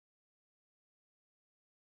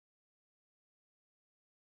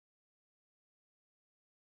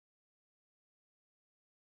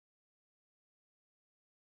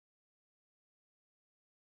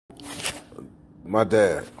My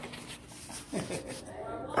dad.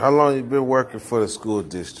 How long you been working for the school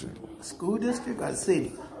district? School district or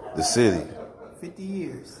city? The city. 50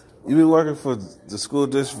 years. You been working for the school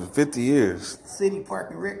district for 50 years? City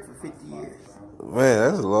Park and Rec for 50 years.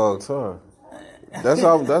 Man, that's a long time. That's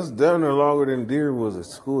down there longer than Deere was a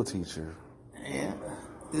school teacher. Yeah.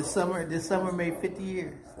 This summer made 50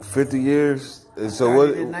 years. 50 years? And so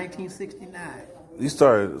Started in 1969. You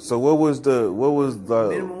started. So what was the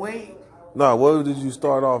minimum wage? No, what did you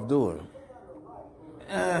start off doing?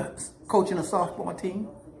 Coaching a softball team.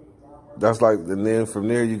 That's like, and then from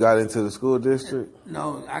there you got into the school district?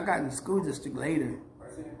 No, I got in the school district later.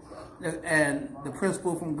 And the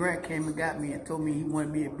principal from Grant came and got me and told me he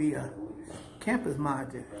wanted me to be a campus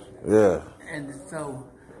monitor. Yeah. And so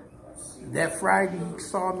that Friday he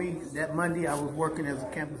saw me, that Monday I was working as a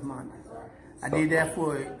campus monitor. I did that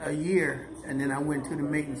for a year, and then I went to the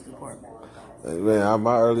maintenance department. Man,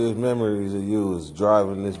 my earliest memories of you was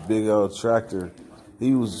driving this big old tractor.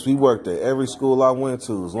 He worked at every school I went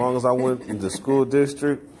to. As long as I went in the school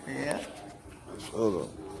district. Yeah. Hold on.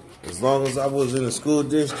 As long as I was in the school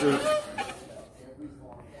district.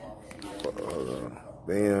 Hold on.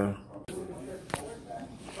 Bam.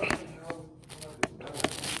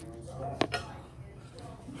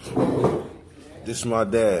 This is my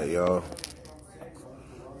dad, y'all.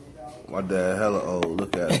 My dad hella old.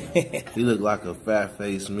 Look at him. He look like a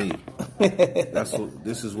fat-faced me.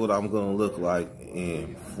 This is what I'm gonna look like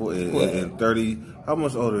in 30. How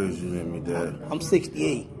much older is you than me, Dad? I'm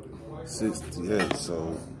 68. 68.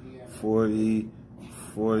 So 40.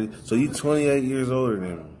 So you 28 years older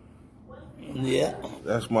than me. Yeah.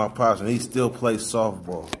 That's my pops, and he still plays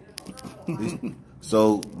softball.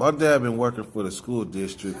 So my dad been working for the school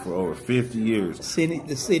district for over 50 years.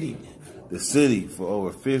 The city for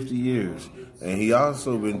over 50 years, and he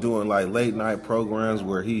also been doing like late night programs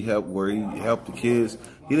where he helped the kids.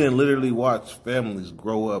 He didn't literally watch families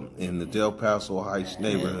grow up in the Del Paso Heights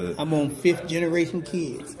neighborhood. I'm on 5th generation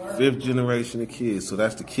kids. 5th generation of kids, so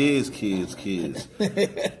that's the kids.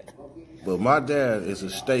 But my dad is a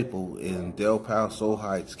staple in Del Paso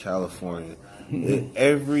Heights, California.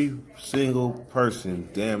 Every single person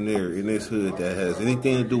damn near in this hood that has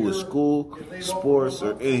anything to do with school, sports,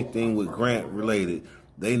 or anything with Grant related,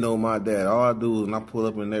 they know my dad. All I do is when I pull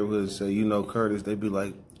up in the neighborhood and say, you know Curtis, they be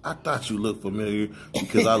like, I thought you looked familiar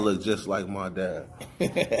because I look just like my dad.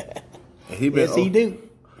 And Yes, he do.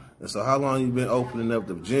 And so how long you been opening up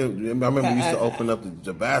the gym? I remember you used to open up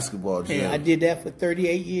the basketball gym. Yeah, I did that for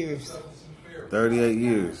 38 years. 38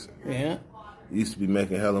 years. Yeah. You used to be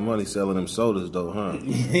making hella money selling them sodas, though, huh?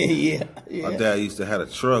 Yeah. My dad used to have a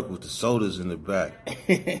truck with the sodas in the back.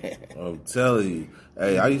 I'm telling you.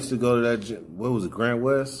 Hey, I used to go to that gym. What was it, Grand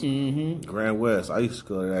West? Mm-hmm. Grand West. I used to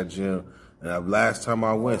go to that gym. And last time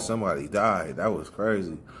I went, somebody died. That was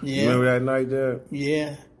crazy. Yeah. You remember that night, Dad?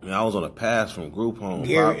 Yeah. And I was on a pass from group home.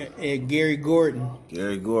 Gary Gordon.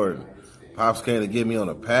 Gary Gordon. Pops came to get me on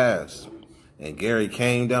a pass. And Gary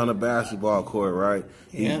came down the basketball court, right?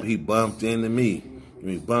 He bumped into me.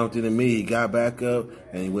 He got back up,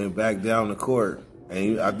 and he went back down the court.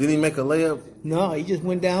 And didn't he make a layup? No, he just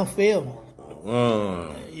went down, fell.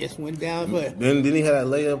 He just went down. But Didn't he have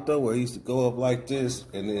that layup, though, where he used to go up like this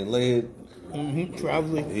and then lay it?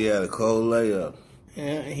 Probably. He had a cold layup.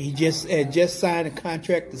 Yeah, he just signed a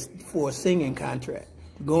contract for a singing contract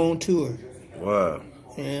to go on tour. Wow.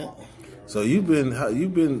 Yeah. So you've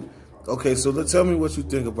been. Okay, so tell me what you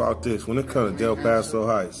think about this when it comes to Del Paso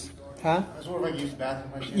Heights. Huh? That's what I use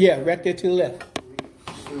bathroom. Yeah, right there to the left.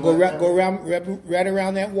 Go right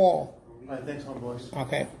around that wall. All right, thanks, homeboys.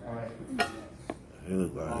 Okay. All right. He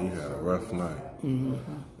looked like he had a rough night.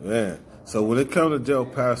 Mm-hmm. Man, so when it comes to Del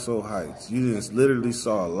Paso Heights, you just literally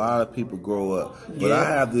saw a lot of people grow up. But Yeah. I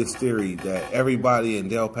have this theory that everybody in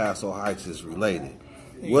Del Paso Heights is related.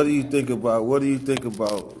 What do you think about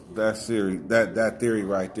that theory? That theory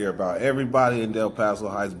right there about everybody in Del Paso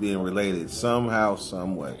Heights being related somehow,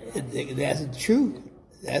 some way. That's true.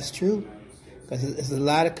 That's true. Because there's a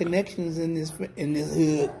lot of connections in this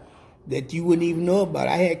hood that you wouldn't even know about.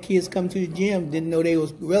 I had kids come to the gym, didn't know they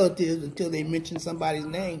was relatives until they mentioned somebody's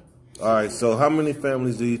name. All right. So how many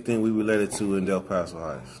families do you think we related to in Del Paso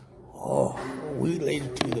Heights? Oh, we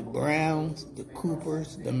related to the Browns, the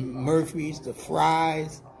Coopers, the Murphys, the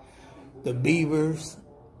Frys, the Beavers.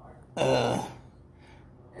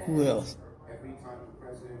 Who else?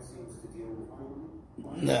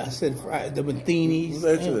 No, I said the Matheny's. You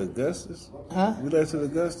related to the Augustus? Huh? You related to the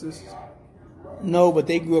Augustus? No, but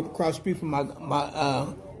they grew up across the street from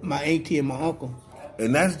my auntie and my uncle.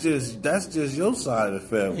 And that's just your side of the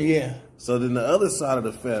family. Yeah. So then the other side of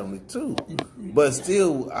the family too. But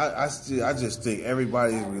still, I just think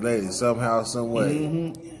everybody's related somehow, some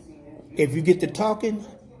way. If you get to talking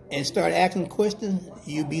and start asking questions,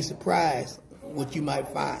 you'd be surprised what you might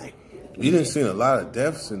find. You didn't see a lot of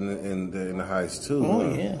deaths in the Heights too. Oh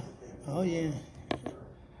huh? yeah, oh yeah.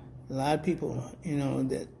 A lot of people, you know,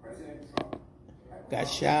 that got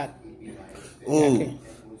shot. Ooh,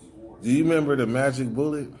 do you remember the Magic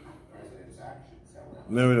Bullet?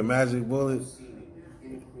 Remember the Magic Bullet?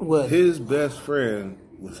 What? His best friend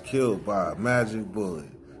was killed by a Magic Bullet.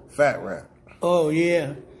 Fat Rap. Oh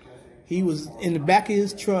yeah, he was in the back of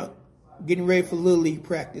his truck getting ready for Little League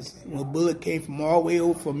practice when a bullet came from all the way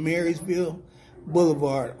over from Marysville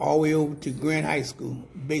Boulevard all the way over to Grant High School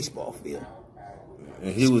baseball field.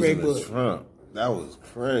 And he was Stray in the bullet. trunk. That was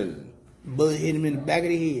crazy. Bullet hit him in the back of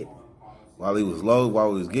the head. While he was low,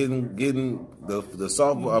 while he was getting the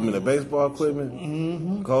softball, the baseball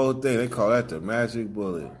equipment, cold thing. They call that the Magic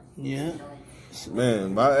Bullet. Yeah.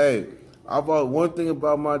 Man, one thing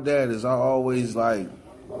about my dad is I always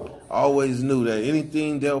knew that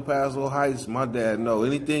anything Del Paso Heights, my dad know.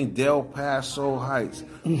 Anything Del Paso Heights,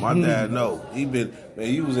 my dad know. He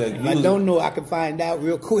was at. If I don't know, I can find out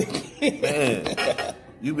real quick. Man,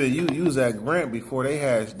 you was at Grant before they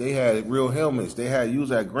had real helmets. You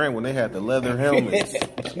was at Grant when they had the leather helmets.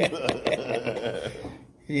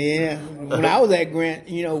 Yeah, when I was at Grant,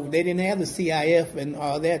 you know, they didn't have the CIF and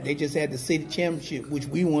all that. They just had the city championship, which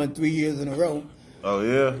we won 3 years in a row. Oh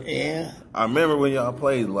yeah. Yeah. I remember when y'all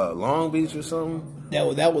played Long Beach or something.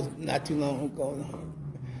 That was not too long ago.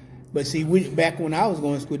 But see, back when I was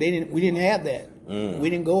going to school, we didn't have that. We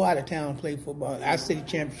didn't go out of town and play football. Our city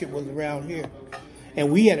championship was around here, and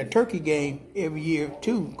we had a turkey game every year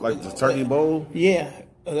too. Like the Turkey Bowl. Yeah,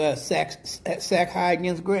 Sac High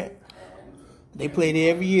against Grant. They played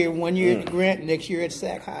every year. 1 year at Grant, next year at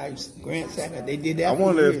Sac High. Sac High. They did that. I for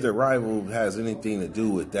wonder years. if the rival has anything to do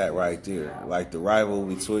with that right there. Like the rival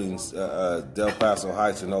between Del Paso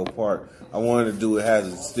Heights and Oak Park. I wonder do it has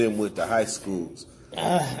a stem with the high schools.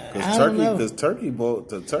 Because Turkey Bowl,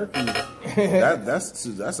 that's a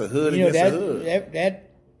hood You know, against a hood.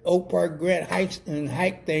 that Oak Park Grant Heights and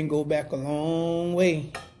hike thing go back a long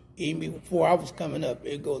way. Even before I was coming up,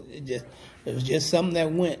 it was just something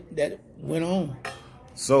that went on.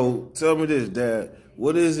 So tell me this, Dad.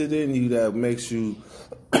 What is it in you that makes you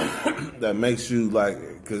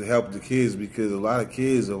like could help the kids? Because a lot of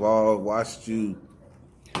kids have all watched you.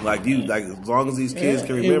 Like as long as these kids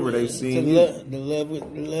can remember, they've seen you. The love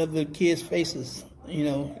of the kids' faces, you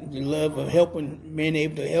know, the love of being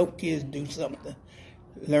able to help kids do something,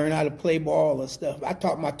 learn how to play ball and stuff. I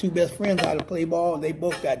taught my two best friends how to play ball, and they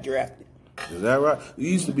both got drafted. Is that right? You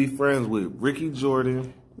used to be friends with Ricky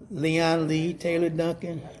Jordan, Leon Lee, Taylor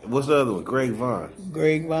Duncan. What's the other one? Greg Vaughn.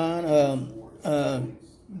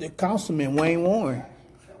 The councilman Wayne Warren.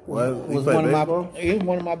 Was one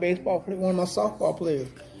of my baseball players, one of my softball players.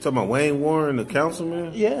 Talking about Wayne Warren, the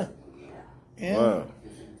councilman? Yeah. Wow.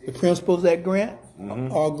 The principals at Grant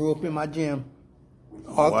all grew up in my gym.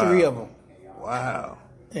 All three of them. Wow.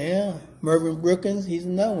 Yeah. Mervyn Brookins, he's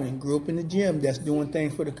another one. He grew up in the gym that's doing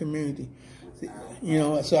things for the community. You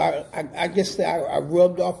know, so I guess I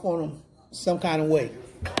rubbed off on them some kind of way.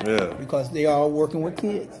 Yeah. Because they all working with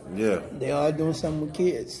kids. Yeah. They all doing something with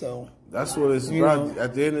kids, so. That's what it's about. Know,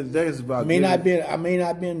 at the end of the day, it's about. I may not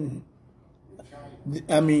been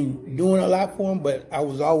doing a lot for them, but I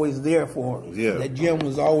was always there for them. Yeah. The gym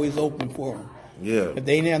was always open for them. Yeah. If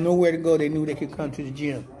they didn't have nowhere to go, they knew they could come to the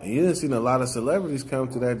gym. And you done seen a lot of celebrities come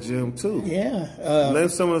to that gym too. Yeah. Name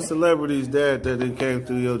some of the celebrities that came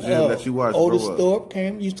through your gym that you watched. Otis Thorpe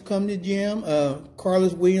used to come to the gym.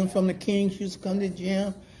 Carlos Williams from the Kings used to come to the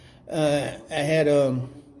gym. I had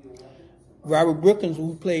Robert Brookins,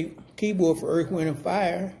 who played keyboard for Earth, Wind, and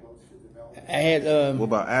Fire. I had what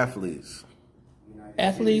about athletes?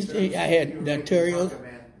 Athletes, I had Ontario.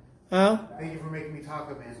 Huh? Thank you for making me talk,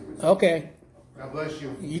 man. Okay. God bless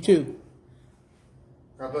you. You too.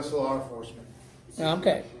 God bless the law enforcement.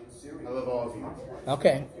 Okay. I love all of you.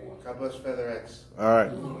 Okay. God bless FeatherX. All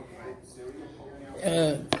right.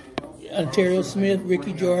 Ontario Smith,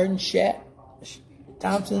 Ricky Jordan, Shaq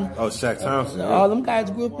Thompson. Oh, Shaq Thompson. Yeah. All them guys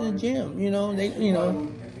grew up in the gym. You know,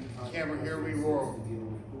 Camera, here we roar.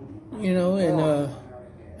 You know, and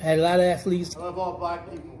had a lot of athletes. I love all black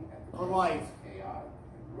people for life.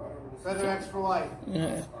 FeatherX for life.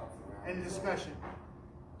 End discussion.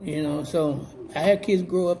 You know, so I had kids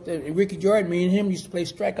grow up there. Ricky Jordan, me and him used to play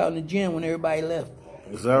strikeout in the gym when everybody left.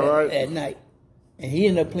 Is that right? At night. And he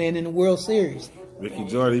ended up playing in the World Series. Ricky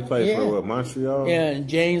Jordan, he played for what, Montreal? Yeah, and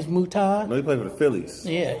James Mouton. No, he played for the Phillies.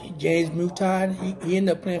 Yeah, James Mouton. He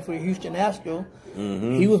ended up playing for the Houston Astros.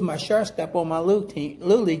 He was my shortstop on my little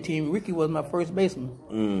league team. Ricky was my first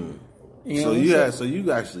baseman. You know, So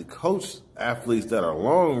you actually coached athletes that are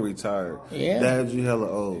long retired. Yeah. Dad, you hella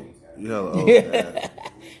old. You hella old, Dad.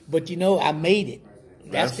 But you know, I made it.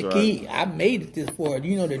 That's the right. key. I made it this far.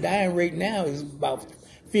 You know, the dying rate now is about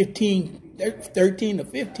 13 to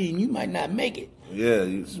 15. You might not make it. Yeah.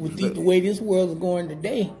 With the way this world is going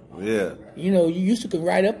today. Yeah. You know, you used to could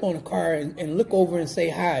ride up on a car and look over and say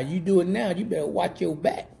hi. You do it now, you better watch your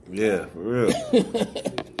back. Yeah, for real.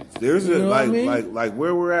 There's You know what I mean? like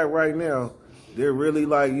where we're at right now. There really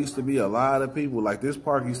used to be a lot of people. Like this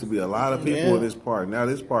park used to be a lot of people in this park. Now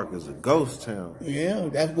this park is a ghost town. Yeah,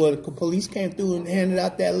 that's what the police came through and handed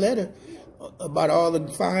out that letter about all the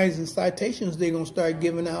fines and citations they're gonna start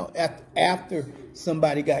giving out after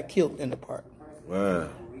somebody got killed in the park. Wow.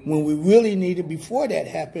 When we really needed, before that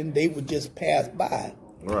happened, they would just pass by.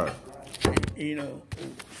 Right. You know.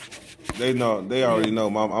 They know. They already know.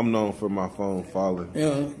 I'm known for my phone falling.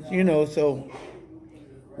 You know. So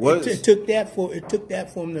it took that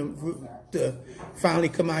for them to finally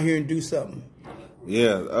come out here and do something.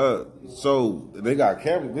 Yeah. So they got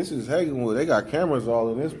cameras. This is Hagenwood. They got cameras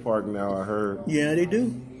all in this park now. I heard. Yeah, they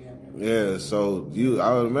do. Yeah. So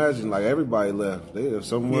I would imagine everybody left. They're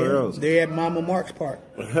somewhere else. They're at Mama Marks Park.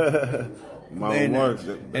 Mama Marks.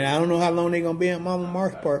 And I don't know how long they're gonna be at Mama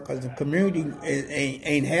Marks Park because the community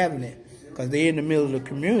ain't having it. Because they're in the middle of the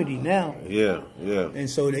community now. Yeah. And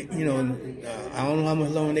so, I don't know how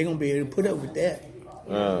much longer they're going to be able to put up with that.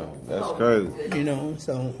 That's crazy. You know,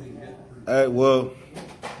 so. Hey, well,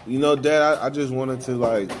 Dad, I just wanted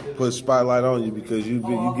to, put a spotlight on you because you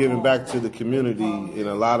giving back to the community in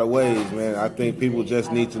a lot of ways, man. I think people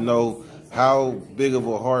just need to know how big of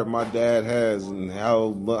a heart my dad has and how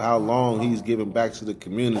long he's giving back to the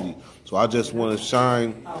community. So I just want to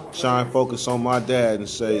shine focus on my dad and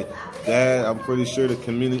say, Dad, I'm pretty sure the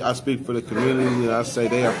community, I speak for the community, and I say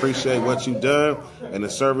they appreciate what you've done and the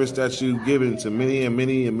service that you've given to many and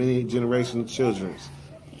many and many generations of children.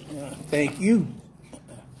 Thank you.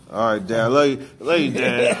 All right, Dad. Love you,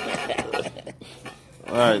 Dad.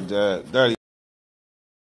 All right, Dad. Daddy.